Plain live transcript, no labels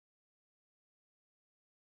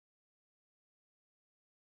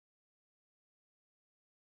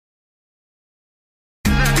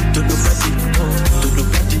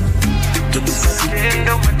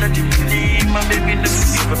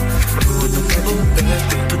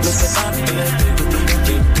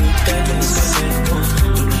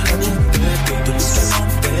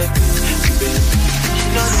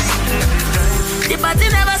The party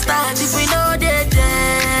never starts if we know they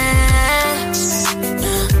there.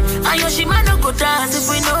 And Yoshima no go dance if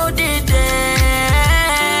we know they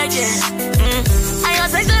there. Yeah. And your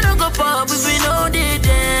section no go pop if we know they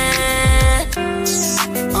there.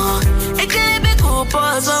 It can't be cool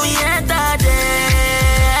pause when we enter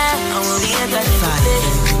there. And when we enter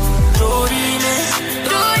there, Dorime.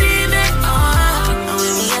 And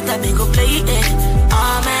when we enter they go play it.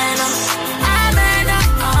 Amen.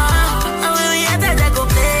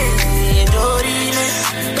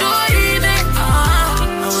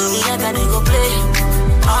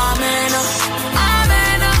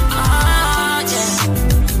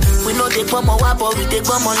 One more wap, we take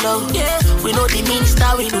one more love. Yeah. We know the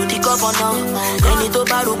minister, we know the governor. Any to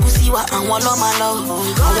baru kusiwa, and one love my love.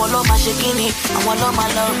 And one love my shaking it, and one love my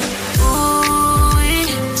love. Ooh,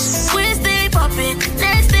 we stay popping,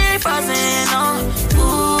 let's stay frozen.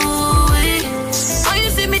 Ooh, when you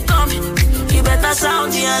see me coming, you better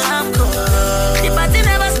sound the alarm call. The party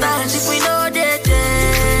never starts if we know they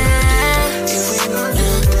there.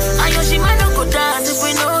 And Yoshima no go dance if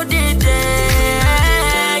we know they there.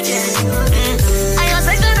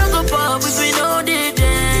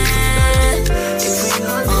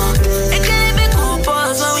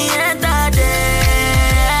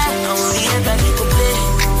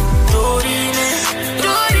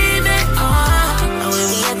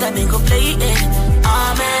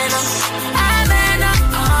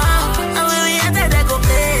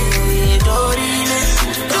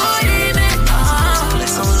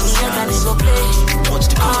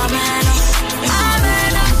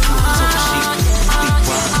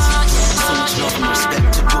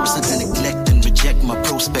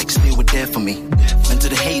 For me, and to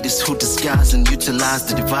the haters who disguise and utilize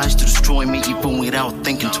the device to destroy me even without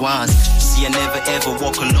thinking twice. See, I never ever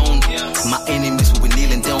walk alone. My enemies will be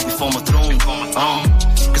kneeling down before my throne.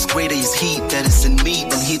 Cause greater is he that is in me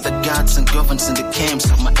than he that guides and governs in the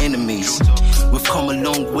camps of my enemies. We've come a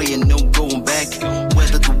long way and no going back.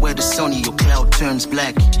 Whether the weather's sunny or cloud turns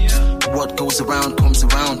black, what goes around comes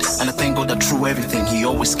around, and I thank God that through everything He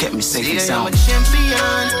always kept me safe and sound. I'm a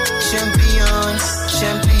champion,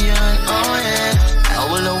 oh yeah. I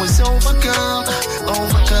will always overcome, oh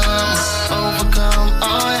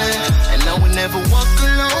yeah. And I will never walk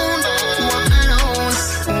alone,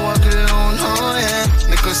 oh yeah.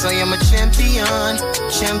 Because I am a champion,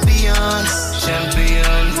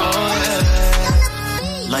 oh yeah.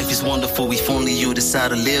 Life is wonderful if only you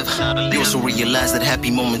decide to live. You also realize that happy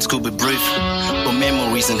moments could be brief, but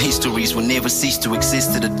memories and histories will never cease to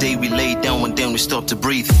exist till the day we lay down and then we stop to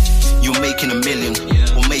breathe. You're making $1 million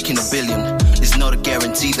or making $1 billion. It's not a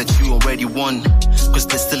guarantee that you already won, cause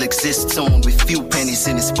there still exists someone with few pennies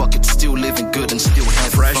in his pocket, still living good and still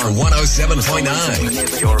having Fresh fun.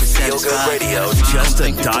 107.9, your feel-good radio, just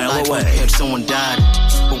a dial away. Someone died,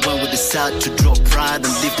 but when we decide to drop pride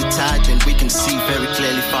and live the tide, then we can see very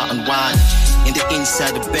clearly far and wide. In the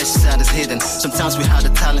inside, the best side is hidden. Sometimes we hide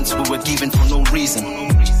the talents we were given for no reason,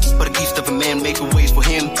 but the gift of a man make a way for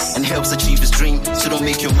him and helps achieve his dream. So don't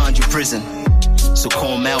make your mind your prison. So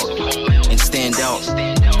calm out and stand out.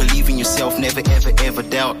 Believe in yourself, never ever ever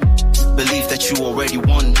doubt. Believe that you already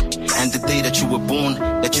won, and the day that you were born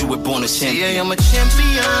a champion. Yeah, I'm a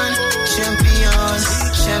champion, oh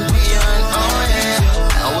yeah.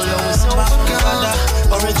 I will always overcome,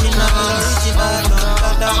 original,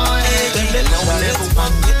 oh yeah. And I will never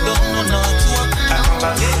want it, don't know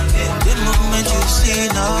the moment you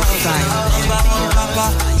see now.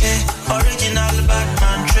 Original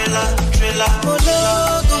Batman thriller.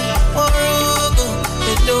 Mologo,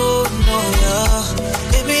 they don't know ya.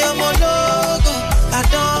 Baby, I'm a logo, I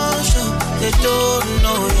don't show, they don't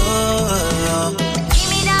know ya. Give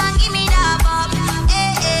me that, Bob.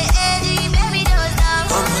 Baby, don't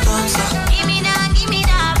stop. I'm a dancer. Give me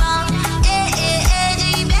that, Bob.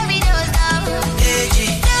 Baby, don't stop. Do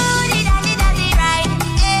the right.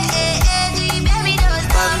 Baby, don't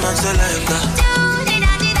stop. Batman Selecta.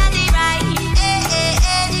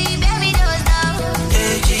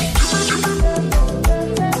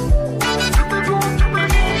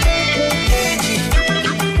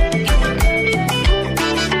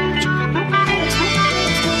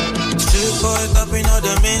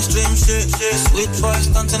 Sweet boy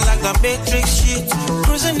stunting like the Matrix shit.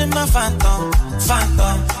 Cruising in my phantom.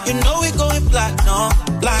 You know we going platinum.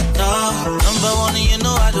 Number one, you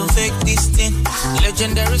know I don't fake this thing.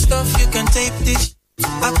 Legendary stuff, you can tape this.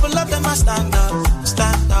 I pull up, then I stand up.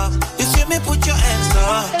 You feel me, put your hands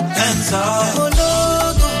up.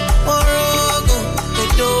 Morogo, they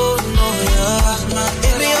do.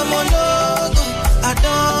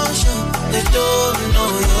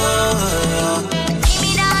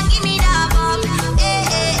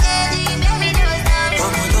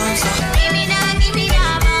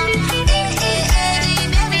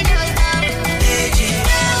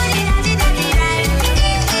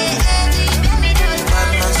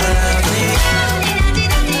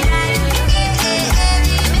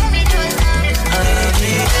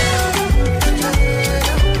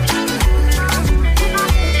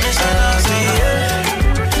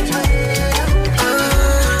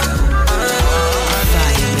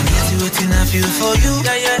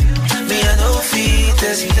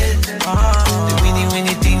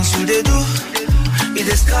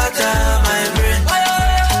 scatter my brain.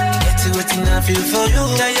 Get to waiting I feel for you,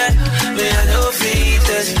 me I know fit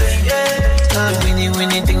explain.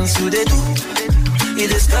 Winning things you they do,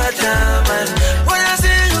 it is scatter my brain. When I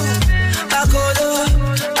see you, I go low.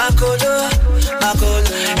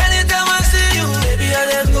 Anytime I see you, baby I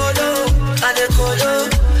go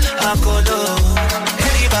low.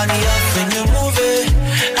 Everybody up when you move it,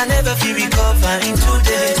 I never feel recover in 2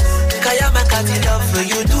 days. Kaya Makati love for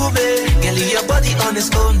you do me. Girl, your body on its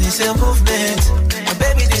own is a movement. And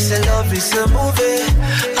baby, this a love, it's a movie.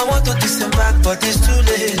 I want to disembark, but it's too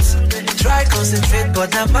late. Try concentrate,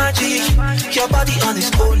 but not magic. Your body on its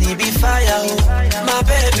own, it be fire. Oh. My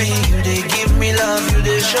baby, you they give me love, you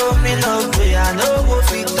they show me love. Way I know go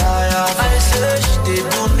fit tire. I say she they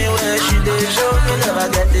do me well, she they show me love. I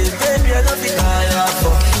get this baby, I know fit tire.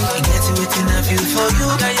 For you get to waiting I feel for you,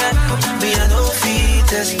 me I know fit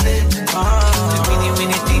explain. The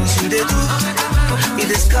many things you they do, it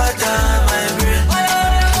is scatter my brain.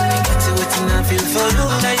 You get to waiting I feel for you,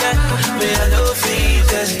 me I know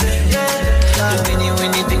fit explain. The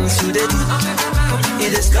many things you they do,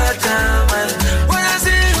 it is scatter my brain. When I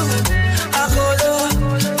see you, I go low.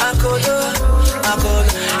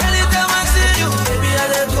 Anytime I see you, baby I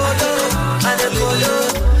let go low.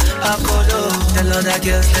 Tell all that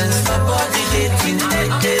girls dance for body dating,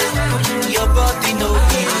 your body no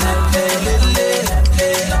be.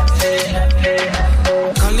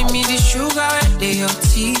 Calling me the sugar where they your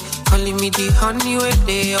tea, calling me the honey where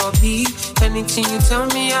they your bee. Anything you tell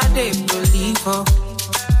me I they believe her.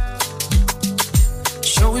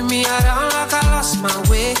 Showing me around like I lost my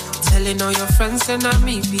way, telling all your friends and I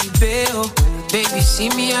me be bail. Baby see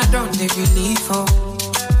me I don't they believe her.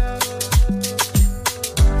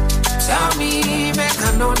 Tell me, make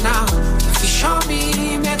I know now. If you show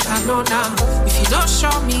me, make I know now. If you don't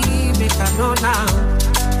show me, make I know now.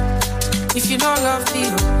 If you don't love me,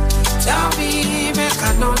 tell me, make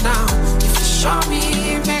I know now. If you show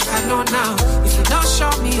me, make I know now. If you don't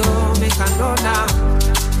show me, oh, make I know now.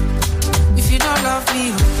 If you don't love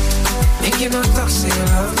me, make you not talk, say you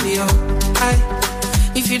love me, oh. Aye.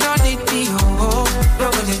 If you don't need me, oh,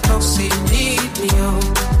 nobody talk, say you need me, oh.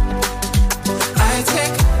 I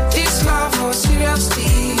take this love for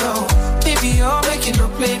seriously, yo. Baby, you're making no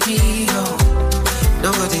play me, yo.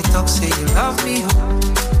 Nobody talk, say you love me, yo.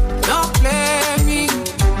 Don't play me.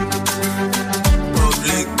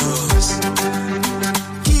 Public boss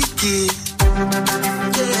Kiki,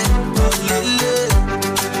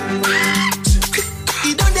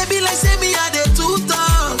 you don't they be like say me I dey too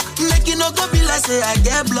talk. Make you no go be like say I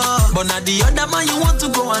get blocked. But now the other man you want to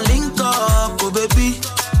go and link up, oh baby.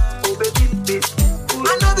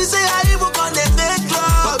 I know we say I even on the fake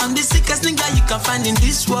love, but I'm the sickest nigga you can find in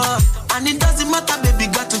this world. And it doesn't matter, baby,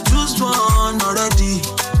 got to choose one already.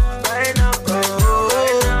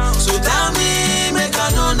 So tell me, make I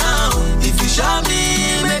know now. If you show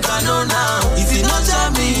me, make I know now. If you not tell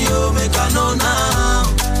me, oh, make I know now.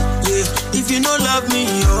 Yeah, if you don't love me,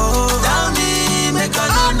 oh, tell me, make I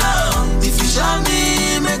know now. If you show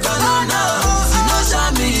me, make I know now. If you not show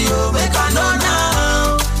me, oh, make I know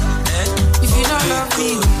now. Love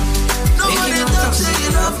me, nobody talk say you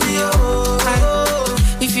love me, oh.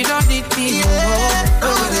 If you don't need me, oh,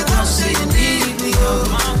 nobody talk say you need me, oh.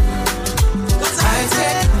 I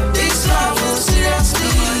take this love seriously,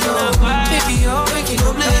 oh. Baby, you're making no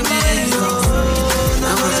blame me, oh.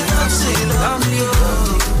 Nobody talk say you love me,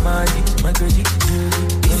 oh. My credit,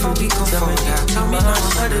 if you be confirmed, tell me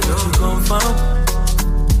how did you confirm?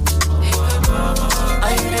 I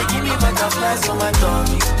need to give me butterflies on my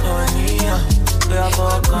tummy, honey.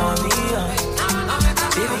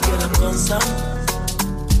 Baby, girl, I'm concerned.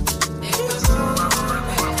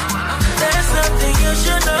 There's something you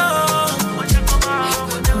should know.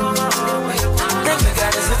 Think we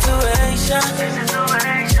got a situation,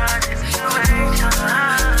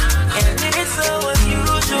 and it's so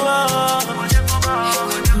unusual.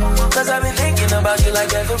 Cause I've been thinking about you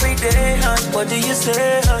like every day, hon. What do you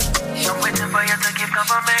say, hon? I'm waiting for you to give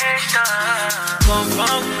confirmation.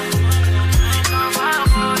 Confirm.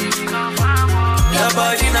 Your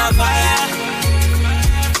body on fire.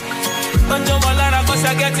 Don't do a lot of us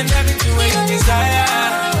are getting everything when you desire.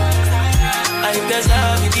 I think there's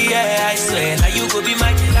love in the air, I swear. Now you could be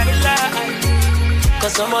my Delilah.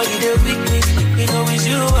 Cause somebody there with me, you know it's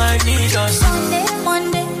you I need us.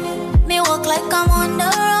 Monday, me walk like I'm on the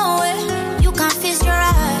runway. You can't fix your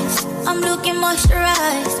eyes, I'm looking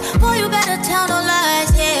moisturized. Boy, you better tell no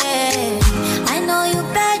lies, yeah. I know you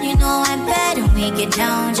bad, you know I'm bad. And we get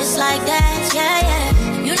down just like that, yeah, yeah.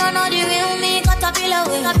 You don't know the real me, got a feel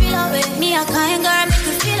away. Me a kind girl, make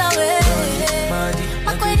you feel away.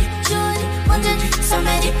 My queen, Julie, so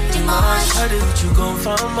many demands. How did you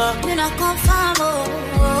confirm? You not confirm,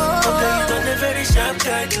 Okay, you done a very sharp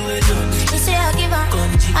guy to it. You say I give her,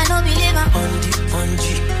 I don't believe her. On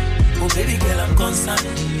G. Oh baby girl, I'm concerned.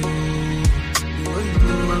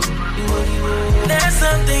 There's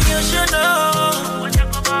something you should know.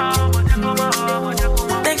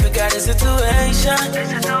 Think we got a situation.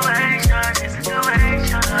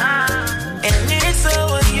 And it's so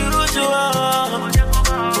unusual.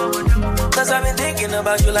 Cause I've been thinking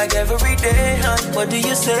about you like every day, hon. What do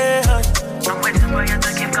you say, hon? I'm waiting for you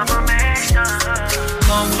to give confirmation.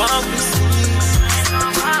 Confirm me,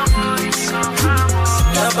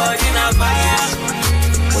 your body not fire.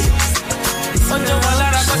 On the wall, I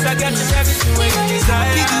get you everything when you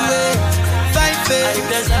desire. Big way, 5 days,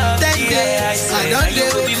 10 days. I don't do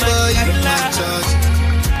it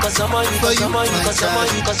for you, my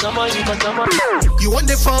charge. You want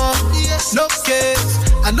the phone? No case.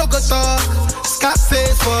 I no go talk.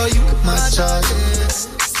 Scarface for you, my charge.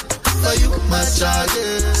 For you, my charge.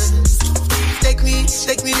 Take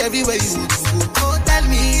me everywhere you want to go. Oh, tell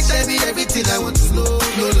me everything I want to know.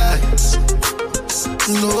 No lies,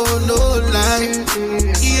 no lie.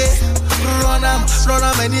 Yeah, run am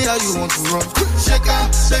anyhow you want to run. Shake am,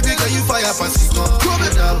 baby girl you fire pass it on.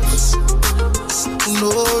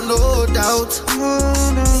 No doubt.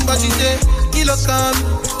 But you say, kilo come,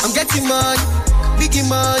 I'm getting money, biggie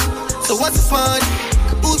money. So what's the fun?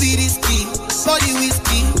 Who be risky? Body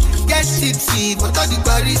whiskey, get tipsy, but all the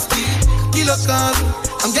bar risky. Kilo come,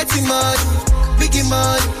 I'm getting money, biggie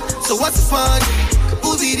money. So what's the fun?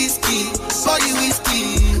 Who be risky? Body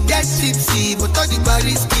whiskey, get tipsy, but all the bar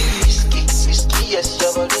risky. Risky, yes,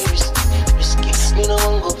 your body risky. Me no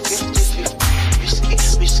one go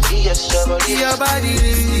 50-50. Risky, yes, your body risky.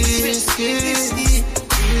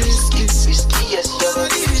 Yes, your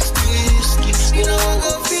body risky. Me no one go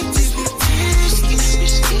 50-50.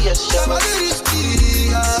 Risky, yes, your body risky.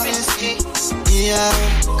 Yeah,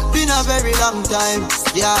 been a very long time.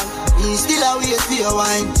 Yeah, me still a wait for your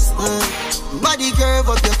wine. Body curve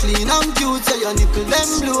up, you clean and cute, so your nipple them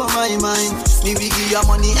blow my mind. Me we give you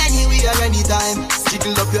money anywhere, anytime.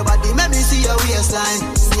 Jiggle up your body, make me see your waistline.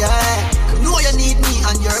 Yeah, know you need me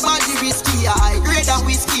and your body risky. I grade and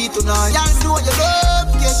whiskey tonight. Y'all know you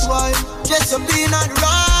love, guess why? Just your clean and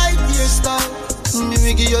right hairstyle. Me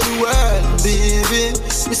we give you the world, baby.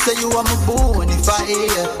 Me say you are my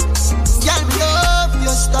bonfire. Y'all love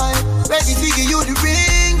your style. Ready to give you the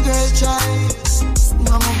ring, girl, child.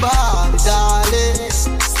 I'm a Barbie, darling.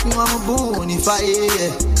 I'm a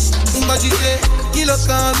bonfire. But you say, kilo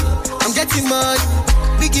come, I'm getting money,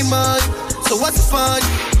 biggie money. So what's the fun?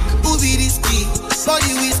 Who be risky?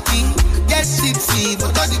 Body whiskey, get tipsy,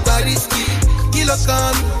 but all the bar risky. Kilo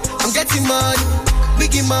come, I'm getting money,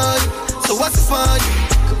 biggie money. So what's the fun?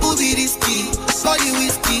 Who be risky? Body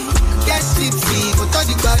whiskey, get tipsy, but all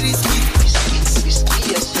the bar risky.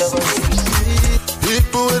 Risky, yes, your body risky.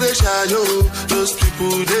 People with a shadow, those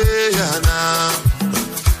people they are now.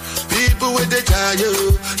 People with the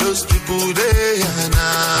shadow, those people they are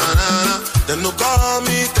now. Them no call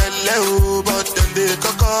me Teleo, but then they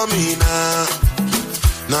call me now.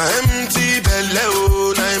 Now empty belly,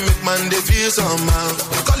 now I make man they feel somehow.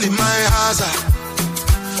 Call it my house.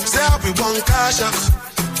 Say I be one cash out.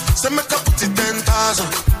 Say make I put it 10,000.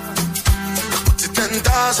 Put it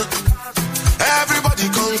 10,000. Everybody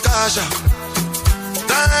come cash out.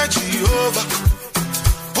 Thank Jehovah,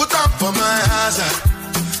 put up for my hazard.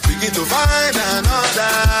 Begin to find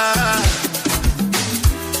another.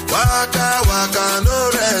 Waka,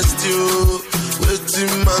 no rest you.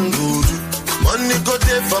 Waiting man go do. Money go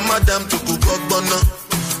there for madam to cook up bono.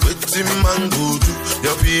 Waiting man go do.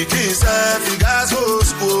 Your picking self, you guys go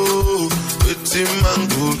school. Waiting man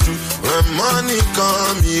go do. When money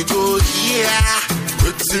come, you go yeah.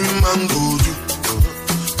 Waiting man go do.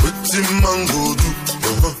 Waiting man go do.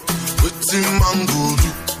 Waiting man go do.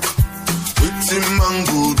 Waiting man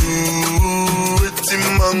go do. Waiting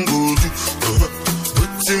man go do.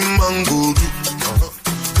 Waiting man go do.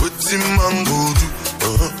 Waiting man go do.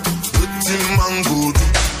 Waiting man go do.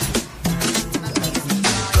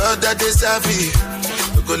 God that is happy.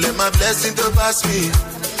 No go let my blessing to pass me.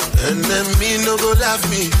 And then me no go laugh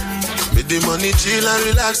me. Make the money chill and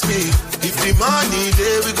relax me. If the money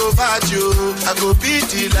there we go fight you. I go beat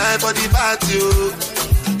the life for the party.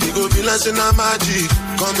 We go be like a magic.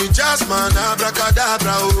 Call me Jasmine,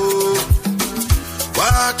 abracadabra. Oh.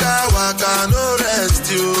 Waka, no rest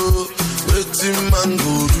you. Waiting man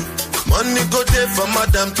go do. Money go there for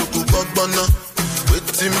madam to cook up bono.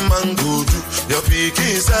 Waiting man go do. Your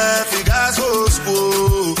picking self, you guys go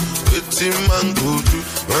school. Waiting man go do.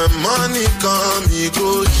 When money come, you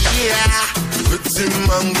go yeah. Waiting Wetin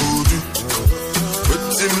man go do?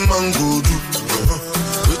 Wetin man go do?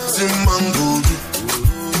 Wetin man go do?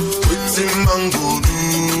 Wetin man go do?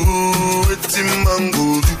 Wetin man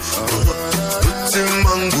go do? Wetin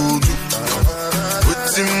man go do?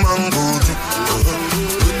 Wetin man go do?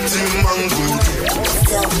 Wetin man go do?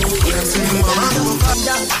 Wetin man go do?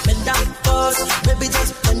 Bend down, pause. Baby,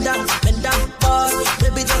 just bend down, pause.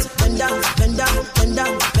 Baby, just bend down, pause. Baby, just bend down, pause.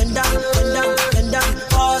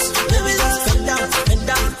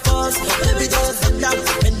 Baby, just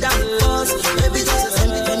bend down, pause. Baby, just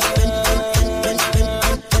bend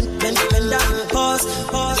down, pause.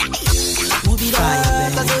 Who be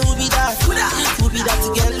that? I say who be that? Who be that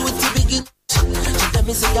girl with the big? Let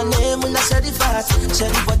me say your name when I share the fat. Share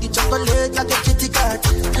the body chocolate like a kitty cat.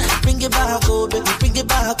 Bring it back, oh baby, bring it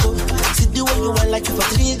back, oh. See the way you want like you for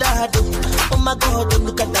Trinidad, oh. Oh my God, oh,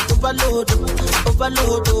 look at that overload, oh,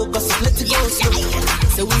 cause it's let it go slow.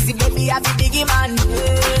 So easy, baby, I be biggie man.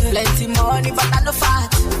 Plenty money, but I no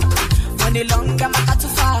fat. Money long, I'm not too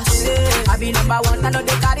fast. I be number one, I know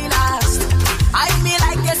they carry last. I me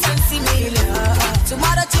like a sensi meal.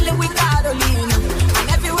 Tomorrow chilling with Carolina. And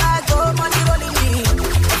everywhere I go, money rolling in. I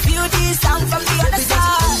feel this sound from the other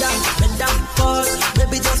side. Bend down, pause.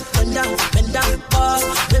 Baby, just bend down, pause.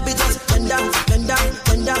 Baby, just bend down, pause. Baby, just bend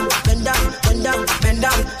down,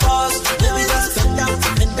 pause. Baby, just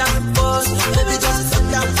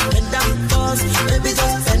bend down, pause. Baby,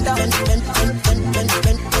 just bend down,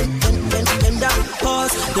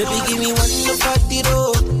 pause. Baby, give me one to fight the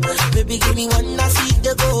road. Baby, give me one to see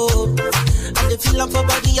the go. And the feel of your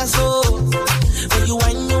body and soul. When you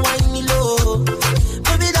whine me low.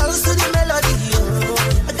 Baby, dance to the melody, yo.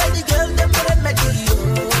 I got the girl, them for the remedy, yo.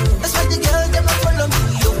 That's why the girl, them a follow me,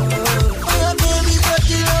 yo. Oh, baby,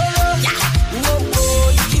 body low.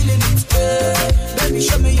 Whoa, you killing it, baby,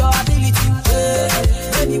 show me your ability,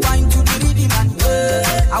 baby, wine to the rhythm, and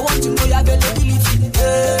I want to know your availability,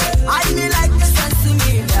 I be like the sense in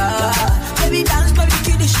me, baby, dance, baby,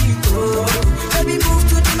 kill the shit, baby, move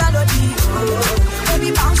to the melody, baby,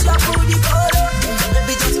 bounce your booty,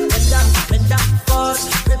 baby, just bend down, pause,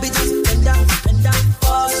 baby, just bend down,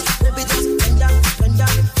 pause, baby, just bend down,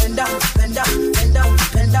 pause, baby, just bend down,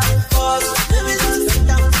 pause, baby, just bend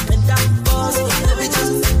down,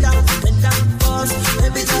 pause,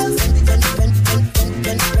 baby, just bend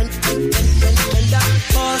down,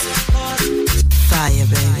 pause. Fire,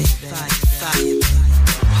 baby.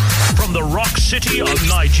 From the Rock City of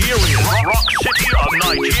Nigeria. Rock City of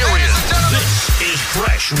Nigeria. This is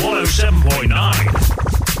Fresh 107.9.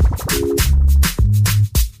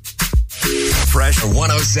 Fresh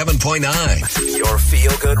 107.9. Your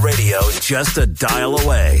feel-good radio just a dial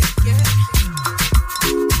away.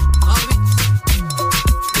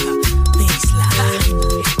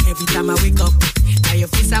 Every time I wake up, now your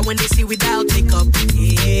face I when they see without makeup.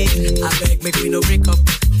 Yeah, I beg, make me no break up.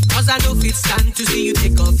 Cause I know it's time to see you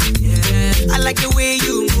take off. Yeah, I like the way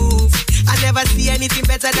you move. I never see anything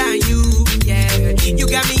better than you. Yeah, you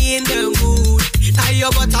got me in the mood. Now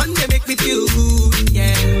your button they make me feel good.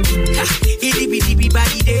 Yeah, itty bitty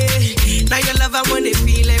body day. Now your love I wanna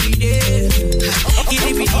feel every day.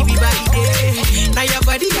 Itty bitty body day. Now your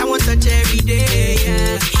body I want touch every day.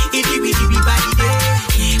 Yeah, itty bitty body day.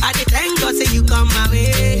 I dey thank God say you come my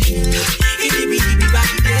way. Itty bitty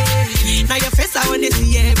body day. Now your face I wanna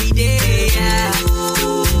see every day. Yeah.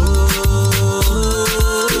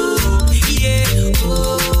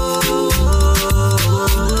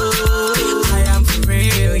 I am for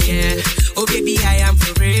real, yeah. Oh baby, I am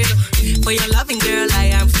for real. For your loving girl, I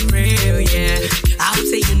am for real, yeah. I would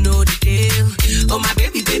say you know the deal. Oh my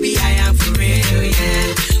baby, I am for real,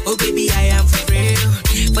 yeah. Oh baby, I am for real.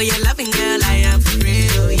 For your loving girl, I am for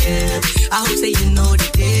real, yeah. I hope say you know the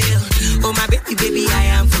deal. Oh my baby, I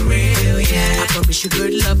am for real, yeah. I promise you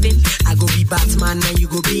good loving. I go be Batman and you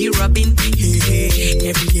go be Robin. Yeah.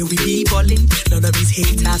 Every day we be ballin'. None of these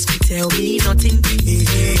haters can tell me nothing.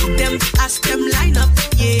 Yeah. Them ask them line up,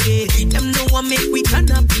 yeah. Them know what make we turn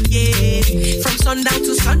up, yeah. From sundown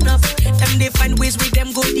to sun up. Them they find ways with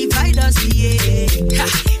them go divide us, yeah. Ha,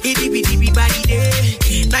 itty bitty body day.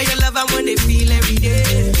 Now your love I wanna feel every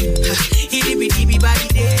day. Ha, itty bitty body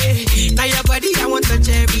day. Now your body I want touch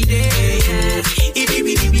every day. Yeah. Itty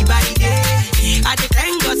bitty body day. I dey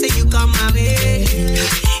thank God say you come my way.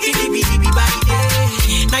 Itty bitty body day.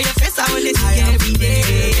 Now your face I wanna see every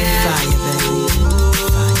day. Yeah. Fire, baby.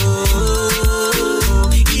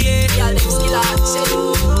 Yeah, y'all them skill out. Say,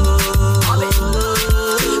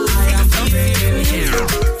 I am for real.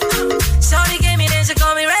 Sorry,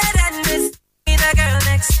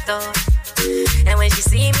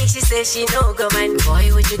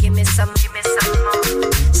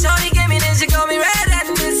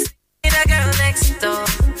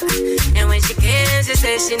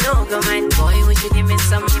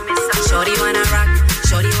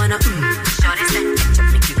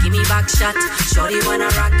 shot. Shorty wanna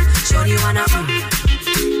rock, shorty wanna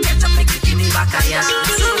Get up, make you give me back a yash.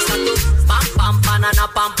 Pam pam banana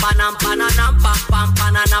pam panam pananam pam pam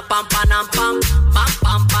banana pam panam pam pam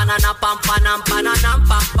pam banana pam panam pananam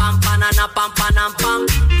pam pam banana pam panam pam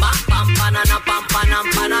pam pam banana pam panam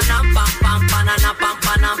pananam pam pam banana pam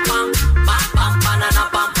panam pam pam pam banana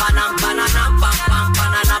pam panam pananam pam pam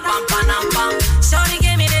banana pam panam pam. Shorty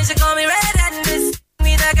gave me this, she call me red and this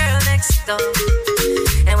me the girl next door.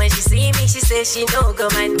 And when she see me, she says she no go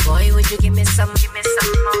mind. Boy, would you give me some more?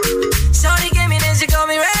 Shorty gave me this, she call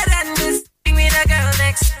me red and this me the girl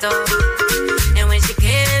next door. And when she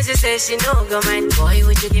came, she says she no go mind. Boy,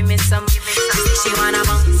 would you give me some? She say she wanna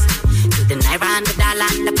bounce to the naira and the dollar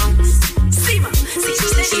and the pounds. See ma, see she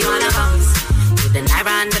say she wanna bounce to the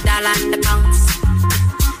naira and the dollar and the pounds.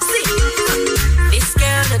 See, this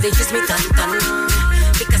girl no they use me ton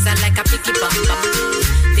because I like a picky bum bum.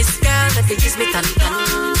 This girl no they use me ton.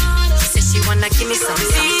 She says she wanna give me some.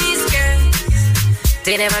 These girls,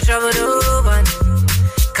 they never trouble no one.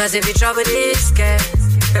 Cause if you trouble this girl,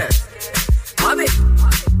 Bobby.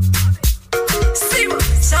 See what?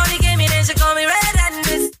 Shorty gave me then she call me red and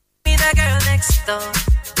this me the girl next door.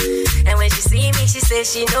 And when she see me, she says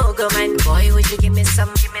she no go mind. Boy, would you give me some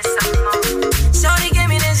more? Shorty gave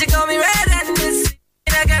me then she call me red and this me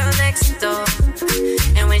the girl next door.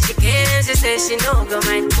 And when she came, she says she no go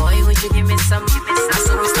mind. Boy, would you give me some?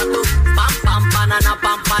 So we start to pam pam banana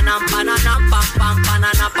pam panam banana pam pam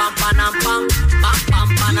banana pam panam pam pam pam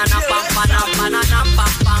banana pam panam banana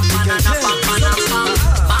pam pam banana pam panam pam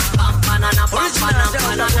pam pam banana pam panam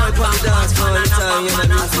banana pam pam banana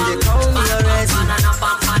pam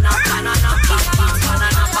panam banana pam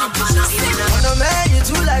banana pam banana. On the man, you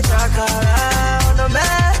too like Shakara. On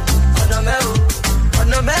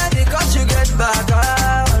the man, because you get back.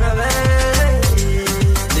 On the man,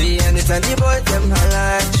 anytime the boy them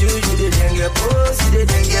highlight you, you didn't get pose, you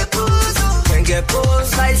didn't get pose. Can't get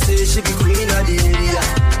pose, I say she be queen of the area.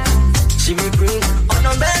 She be queen. On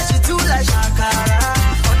the man, she too like Shakara.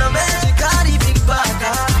 On the man, she carry big back.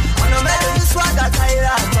 On the man, you swagger tight.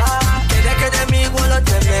 Me wanna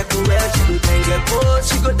tell me where she go then get pose,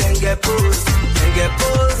 she go then get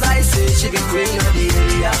pose, I say she be queen of the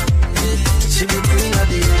area. She be queen of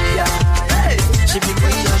the area. Hey, she be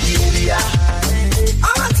queen of the area.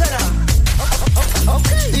 I'm a tell her.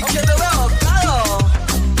 Okay. You can't wear a color.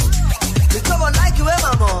 You come on like you wear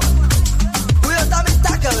mama. We are damn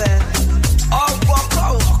stuck away. Oh, walk.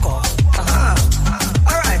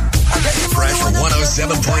 Alright. Fresh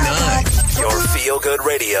 107.9. Your feel-good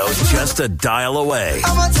radio, just a dial away.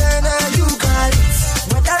 I'm a tenor, you got it.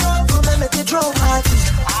 When I don't come and make it throw party.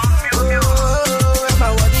 Oh, my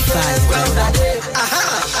body goes round that day.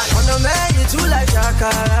 On the man, you too like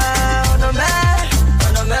Shakara. On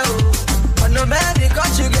the man,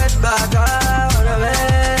 because you get back. On the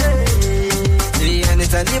man. See,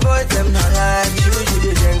 anytime the boy them not like you, you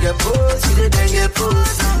didn't get pose, you didn't get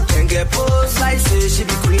pose. Can't get pose, I say she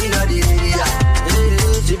be queen of the area.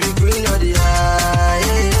 She be queen of the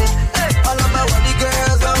eye. All of my body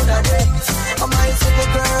girls out that day. All my simple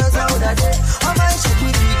girls out that day. All my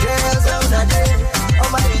shaky girls out that day. All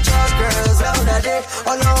my church girls out that day.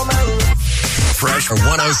 All of my Fresh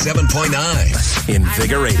 107.9.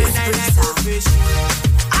 Invigorating.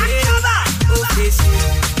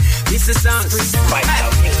 This is song.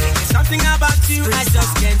 Something about you I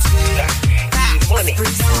just can't say. Money.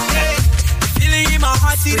 Feeling in my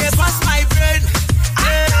heart, see they bust my brain.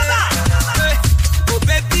 Oh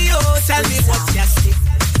baby, oh tell me what you say.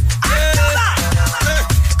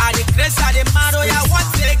 I the grace, I the mad, oh yeah,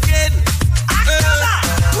 once again.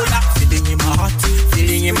 Oh yeah, feeling in my heart,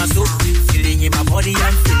 feeling in my soul, feeling in my body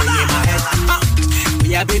and feeling in my head. Oh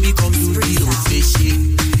yeah, baby, come to the old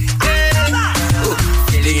fishy. Oh,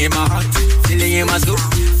 feeling in my heart, feeling in my soul,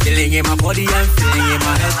 feeling in my body and feeling in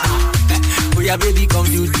my head. Oh yeah, baby, come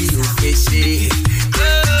to the old fishy.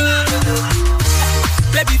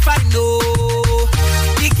 Baby, fine, no.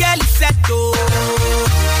 The girl is set, oh.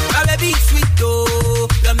 My baby is sweet, oh.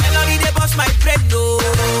 The melody, they bust my brain, no.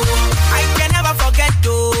 I can never forget,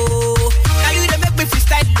 oh. Now you, they make me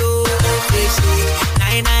freestyle, oh.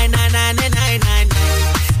 Nine, nine, nine, nine, nine, nine, nine.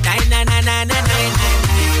 Nine, nine, nine, nine, nine, nine, nine.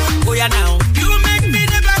 Oh, yeah, now. You make me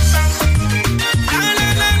the back down. Nine,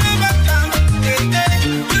 nine, nine, nine, back down.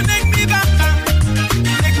 You make me back down.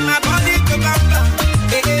 You make my body go back down.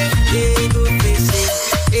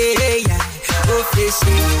 Go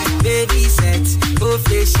fishy, baby set, go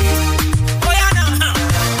fishy. Oh yeah now,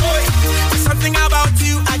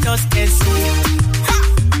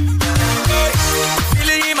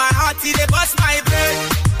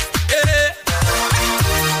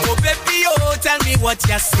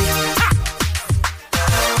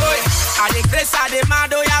 I the grace, I the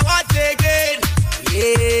mad, oh yeah, what again?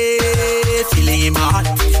 Yeah, feeling in my heart,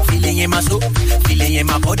 feeling in my soul, feeling in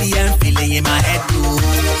my body and feeling in my head too.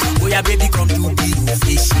 Oh yeah, baby, come to be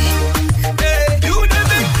fishy. Hey, you the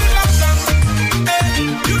make me back down. Hey,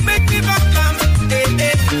 you make me back down. Hey,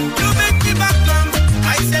 hey, you make me back down.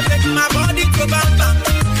 I say make my body go bam bam.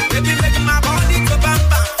 Baby, make my body go bam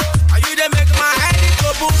bam. Are you the make my head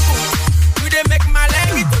go boom boom? You the make my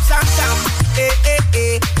leg go sam sam. Hey, hey,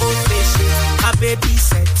 hey, oh fishy, my baby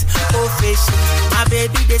set. Oh fishy, my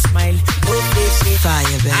baby they smile. Oh fishy, fire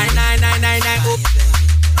baby. 9999 oh.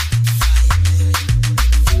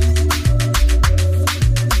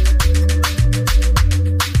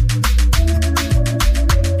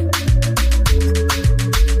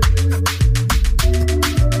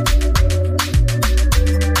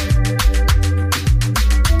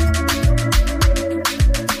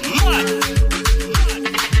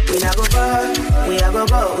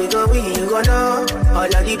 All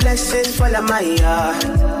of the blessings fall on my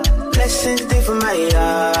yard. Blessings stay for my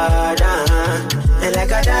yard. And like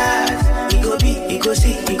a dad, he go be, he go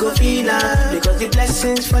see, he go feel. Because the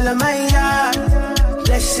blessings fall on my yard.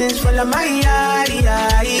 Blessings fall on my yard.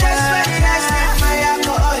 Yeah, yeah. That's why I step my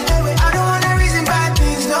alcohol. I don't wanna reason bad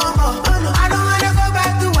things no more. I don't wanna go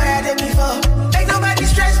back to where I did before. Make nobody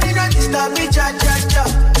stress me, don't disturb me, cha cha cha.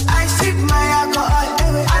 I sip my alcohol.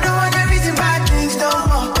 I don't wanna reason bad things no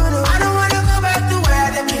more.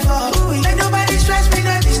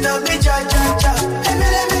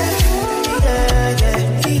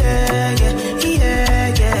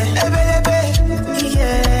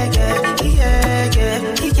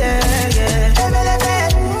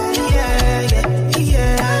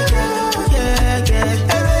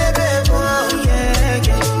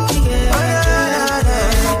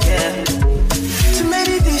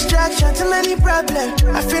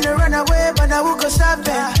 I finna run away, but I will go stop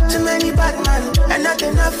them. Too many bad men and not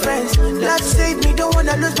enough friends. Love save me, don't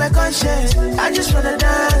wanna lose my conscience. I just wanna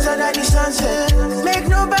dance under the sunset. Make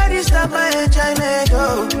nobody stop my enjoyment.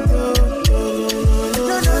 Oh.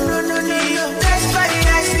 No, no, no, no, no. That's why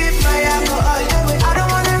I sip my alcohol. I don't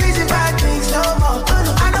wanna reason bad things no more.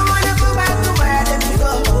 I don't wanna go back to where I did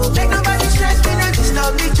before. Make nobody stress me, not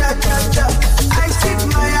disturb me, cha cha cha. I sip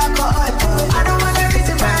my alcohol. I don't wanna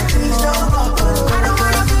reason bad things no more.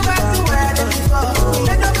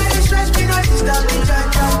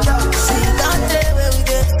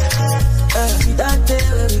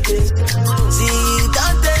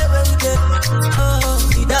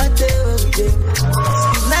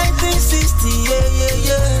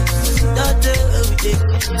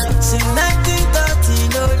 Since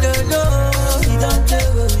 1930, no, no, no, he don't tell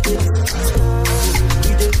what we did.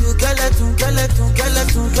 We dey do skeleton, skeleton,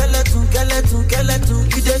 skeleton, skeleton, skeleton, skeleton.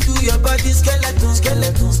 You dey do your body skeleton,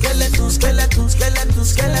 skeleton, skeleton, skeleton, skeleton,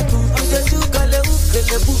 skeleton. You dey do skeleton,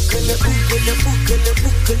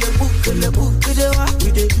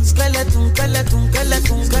 we dey do skeleton, skeleton,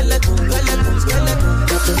 skeleton, skeleton, skeleton, skeleton.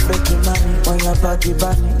 Got the freaking money on your body,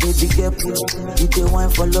 bunny. Baby, get put, you dey wine,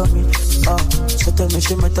 follow me. So tell me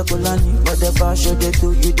she metabolani, but the bar show they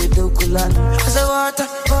do, you they do kulani. I say water,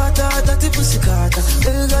 water, dirty pussy carter.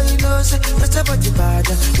 Every girl you know say that's about the bad.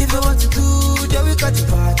 If you want to do, then we got the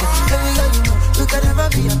party. Every girl you know, you can never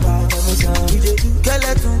be a part of us.